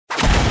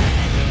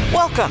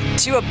Welcome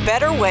to A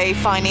Better Way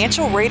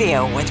Financial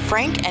Radio with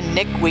Frank and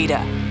Nick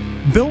Guida.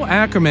 Bill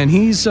Ackerman,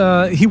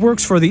 he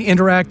works for the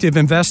Interactive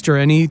Investor,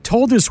 and he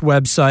told this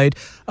website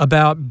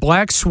about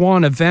Black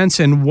Swan events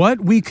and what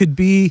we could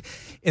be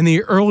in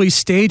the early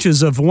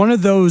stages of one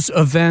of those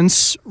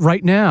events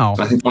right now.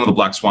 I think one of the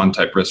Black Swan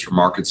type risks for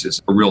markets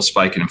is a real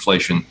spike in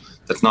inflation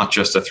that's not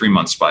just a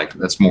 3-month spike,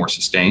 that's more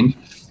sustained,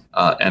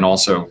 and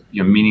also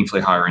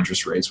meaningfully higher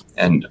interest rates.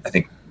 And I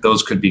think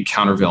those could be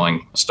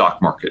countervailing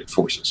stock market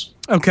forces.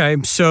 Okay,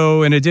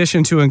 so in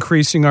addition to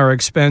increasing our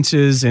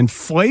expenses,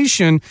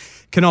 inflation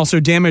can also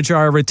damage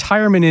our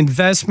retirement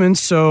investments.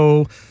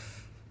 So,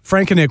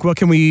 Frank and Nick, what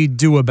can we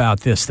do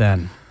about this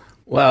then?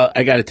 Well,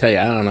 I got to tell you,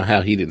 I don't know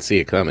how he didn't see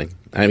it coming.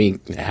 I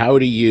mean, how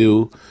do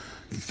you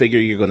figure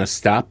you're going to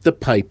stop the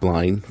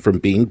pipeline from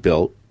being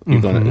built? You're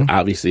going to,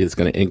 obviously, it's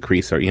going to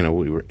increase our,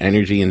 we were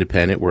energy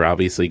independent. We're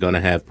obviously going to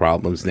have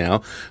problems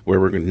now where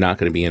we're not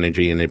going to be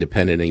energy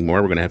independent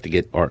anymore. We're going to have to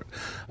get our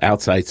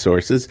outside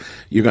sources.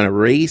 You're going to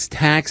raise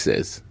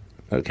taxes,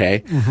 okay,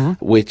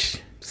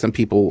 which some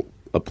people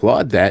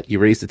applaud that. You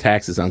raise the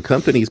taxes on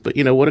companies, but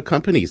what do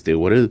companies do?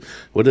 What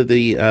do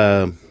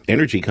the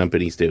energy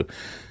companies do?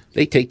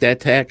 They take that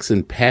tax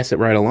and pass it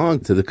right along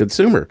to the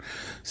consumer.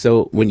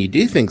 So when you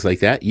do things like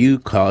that, you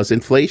cause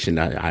inflation.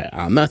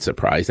 I'm not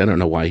surprised. I don't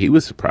know why he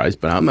was surprised,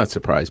 but I'm not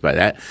surprised by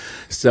that.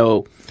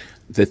 So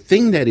the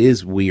thing that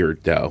is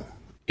weird, though,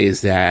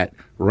 is that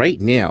right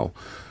now,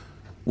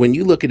 when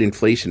you look at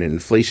inflation, and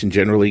inflation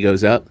generally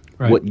goes up,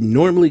 what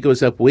normally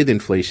goes up with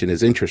inflation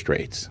is interest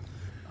rates.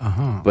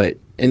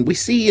 And we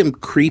see them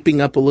creeping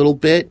up a little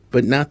bit,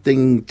 but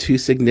nothing too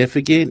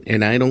significant.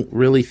 And I don't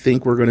really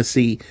think we're going to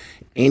see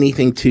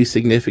anything too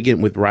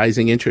significant with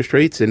rising interest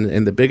rates.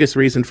 And the biggest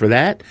reason for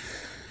that,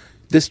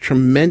 this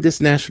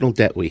tremendous national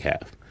debt we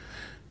have.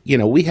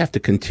 We have to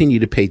continue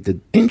to pay the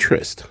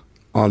interest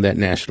on that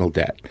national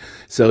debt.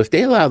 So if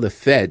they allow the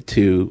Fed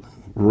to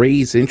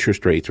raise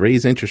interest rates,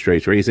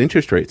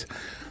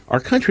 our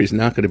country is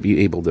not going to be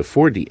able to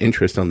afford the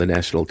interest on the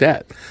national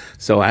debt.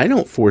 So I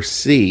don't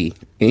foresee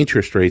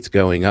interest rates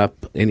going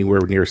up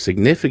anywhere near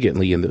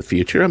significantly in the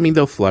future. I mean,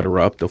 they'll flutter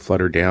up, they'll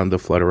flutter down, they'll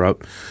flutter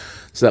up,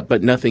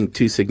 but nothing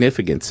too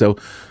significant. So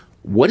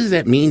what does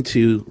that mean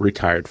to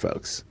retired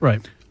folks?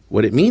 Right.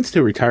 What it means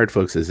to retired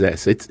folks is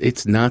this.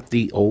 It's not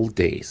the old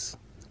days.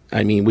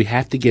 I mean, we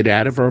have to get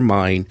out of our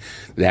mind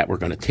that we're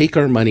going to take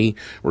our money,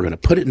 we're going to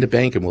put it in the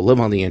bank, and we'll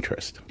live on the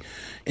interest.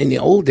 In the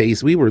old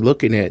days, we were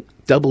looking at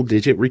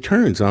double-digit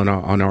returns on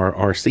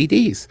our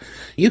CDs.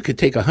 You could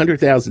take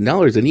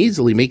 $100,000 and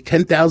easily make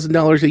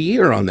 $10,000 a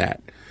year on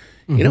that.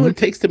 You know what it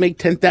takes to make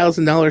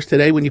 $10,000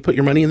 today when you put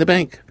your money in the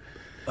bank?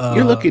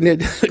 You're looking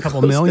at a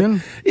couple million?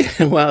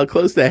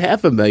 Close to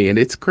 $500,000.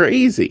 It's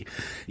crazy.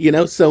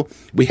 So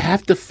we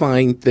have to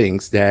find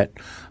things that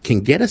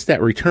can get us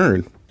that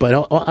return,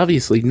 but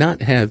obviously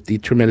not have the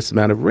tremendous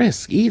amount of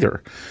risk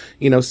either.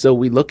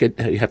 So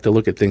you have to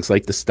look at things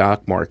like the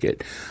stock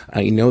market.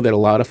 I know that a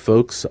lot of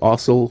folks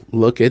also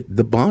look at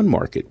the bond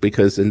market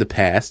because in the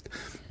past,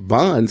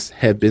 bonds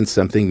have been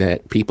something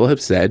that people have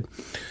said,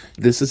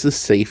 this is a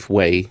safe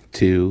way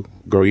to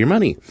grow your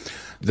money.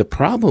 The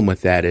problem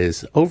with that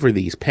is over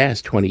these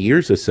past 20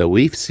 years or so,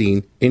 we've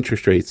seen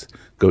interest rates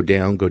go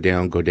down, go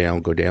down, go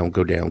down, go down,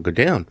 go down, go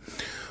down.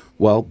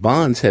 Well,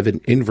 bonds have an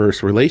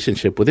inverse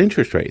relationship with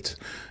interest rates.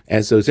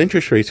 As those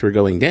interest rates were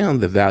going down,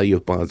 the value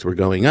of bonds were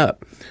going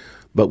up.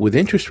 But with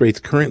interest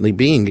rates currently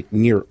being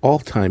near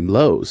all-time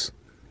lows,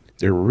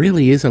 there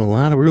really isn't a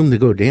lot of room to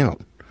go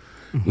down.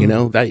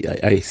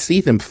 I see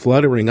them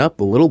fluttering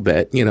up a little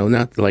bit,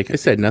 not like I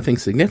said, nothing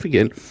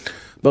significant.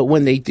 But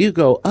when they do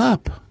go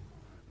up,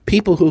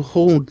 people who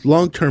hold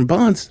long-term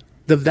bonds,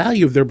 the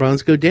value of their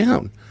bonds go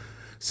down.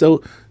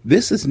 So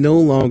this is no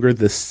longer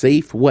the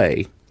safe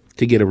way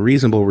to get a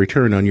reasonable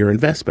return on your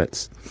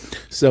investments.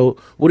 So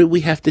what do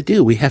we have to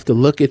do? We have to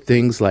look at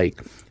things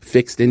like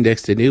fixed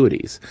indexed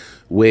annuities,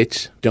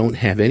 which don't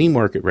have any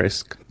market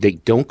risk. They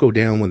don't go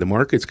down when the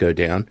markets go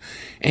down,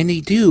 and they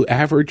do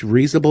average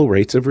reasonable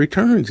rates of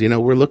returns.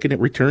 We're looking at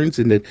returns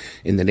in the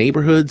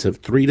neighborhoods of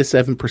 3 to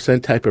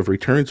 7% type of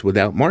returns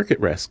without market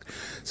risk.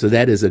 So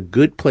that is a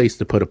good place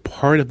to put a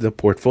part of the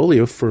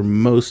portfolio for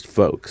most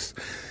folks.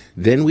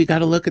 Then we got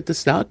to look at the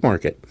stock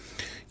market.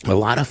 A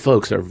lot of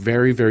folks are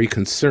very, very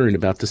concerned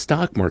about the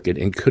stock market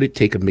and could it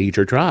take a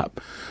major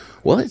drop?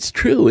 Well, it's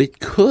true. It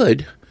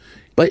could.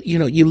 But,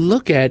 you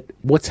look at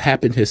what's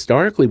happened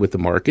historically with the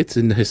markets,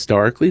 and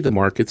historically the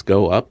markets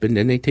go up and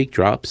then they take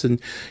drops.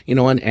 And,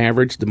 on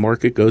average, the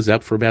market goes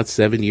up for about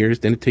 7 years.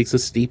 Then it takes a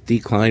steep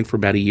decline for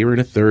about a year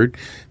and a third.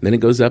 And then it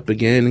goes up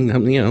again.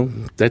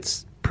 And,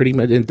 that's pretty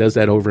much, it does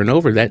that over and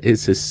over. That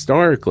is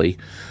historically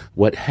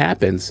what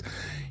happens.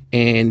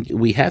 And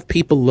we have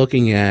people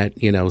looking at,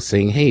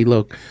 saying, hey,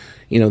 look,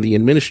 the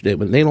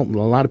administration, a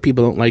lot of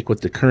people don't like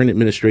what the current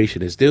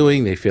administration is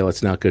doing. They feel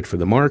it's not good for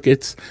the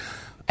markets.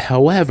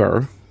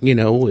 However,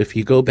 if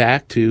you go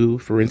back to,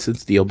 for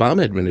instance, the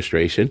Obama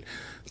administration,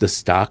 the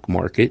stock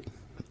market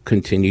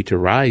continued to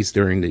rise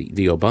during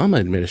the Obama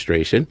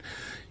administration.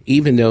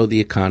 even though the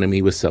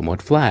economy was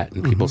somewhat flat.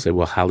 And people say,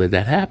 well, how did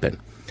that happen?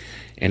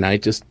 And I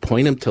just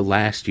point them to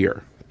last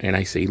year. And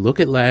I say, look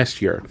at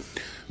last year.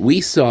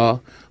 We saw,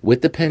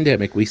 with the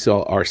pandemic, we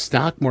saw our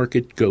stock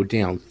market go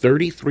down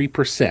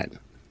 33%.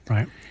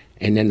 Right.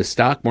 And then the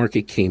stock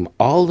market came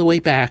all the way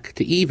back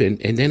to even,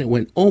 and then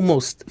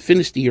it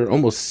finished the year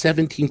almost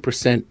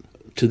 17%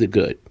 to the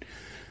good.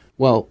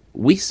 Well,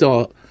 we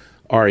saw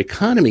our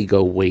economy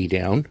go way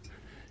down,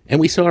 and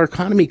we saw our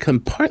economy come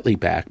partly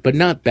back, but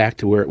not back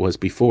to where it was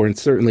before, and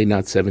certainly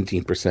not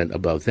 17%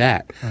 above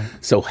that. Right.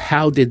 So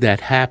how did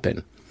that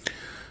happen?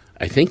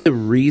 I think the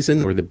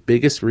reason, or the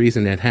biggest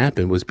reason that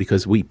happened, was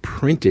because we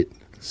printed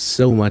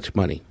so much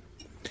money.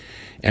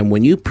 And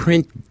when you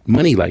print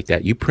money like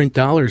that, you print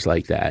dollars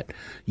like that,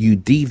 you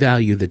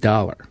devalue the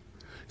dollar.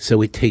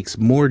 So it takes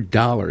more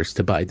dollars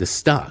to buy the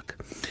stock.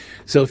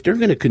 So if they're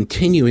going to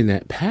continue in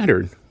that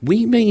pattern,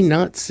 we may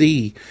not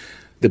see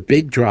the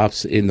big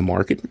drops in the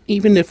market.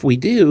 Even if we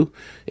do,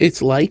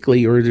 it's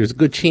likely, or there's a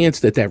good chance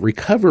that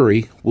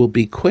recovery will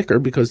be quicker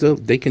because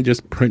they can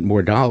just print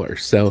more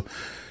dollars. So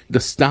the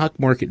stock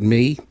market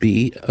may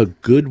be a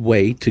good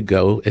way to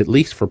go, at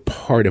least for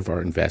part of our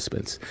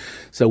investments.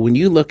 So when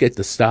you look at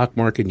the stock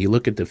market and you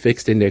look at the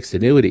fixed index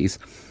annuities,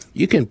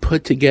 you can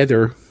put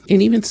together,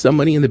 and even some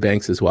money in the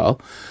banks as well,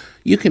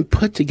 you can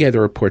put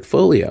together a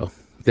portfolio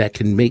that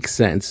can make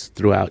sense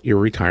throughout your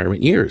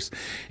retirement years.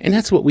 And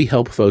that's what we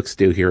help folks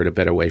do here at A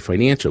Better Way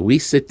Financial. We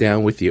sit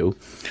down with you,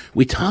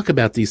 we talk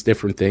about these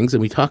different things,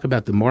 and we talk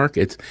about the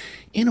markets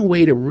in a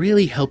way to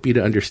really help you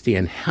to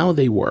understand how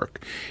they work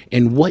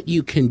and what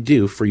you can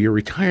do for your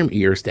retirement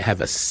years to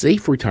have a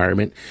safe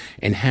retirement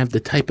and have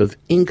the type of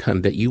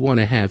income that you want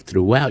to have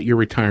throughout your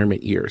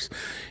retirement years.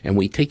 And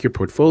we take your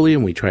portfolio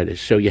and we try to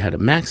show you how to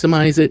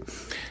maximize it,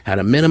 how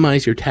to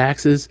minimize your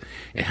taxes,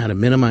 and how to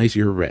minimize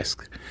your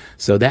risk.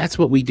 So that's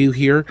what we do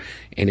here.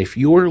 And if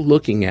you're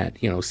looking at,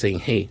 saying,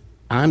 hey,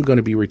 I'm going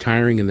to be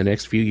retiring in the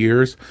next few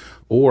years,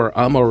 or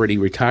I'm already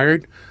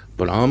retired,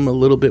 but I'm a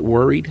little bit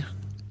worried,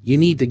 you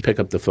need to pick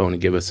up the phone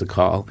and give us a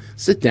call.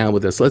 Sit down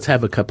with us. Let's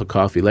have a cup of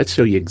coffee. Let's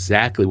show you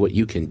exactly what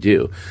you can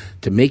do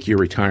to make your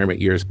retirement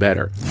years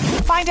better.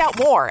 Find out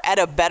more at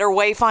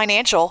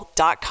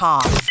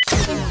abetterwayfinancial.com.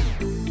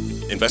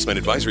 Investment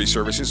advisory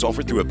services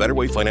offered through A Better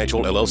Way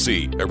Financial,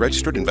 LLC, a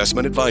registered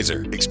investment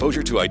advisor.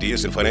 Exposure to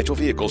ideas and financial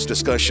vehicles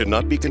discussed should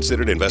not be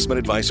considered investment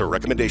advice or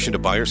recommendation to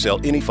buy or sell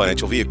any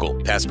financial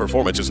vehicle. Past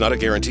performance is not a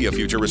guarantee of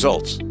future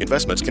results.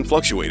 Investments can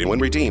fluctuate and when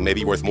redeemed may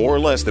be worth more or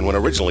less than when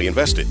originally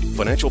invested.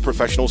 Financial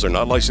professionals are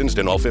not licensed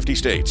in all 50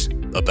 states.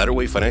 A Better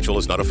Way Financial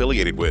is not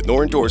affiliated with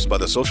nor endorsed by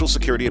the Social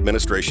Security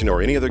Administration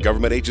or any other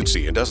government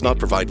agency and does not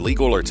provide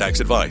legal or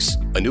tax advice.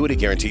 Annuity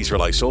guarantees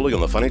rely solely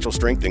on the financial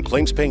strength and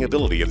claims-paying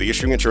ability of the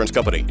issuing insurance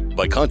company.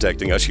 By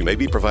contacting us, you may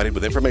be provided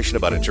with information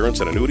about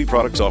insurance and annuity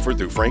products offered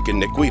through Frank and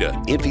Nick Guida,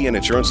 NPN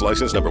Insurance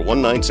License number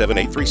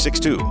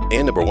 1978362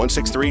 and number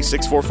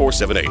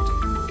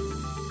 163-64478.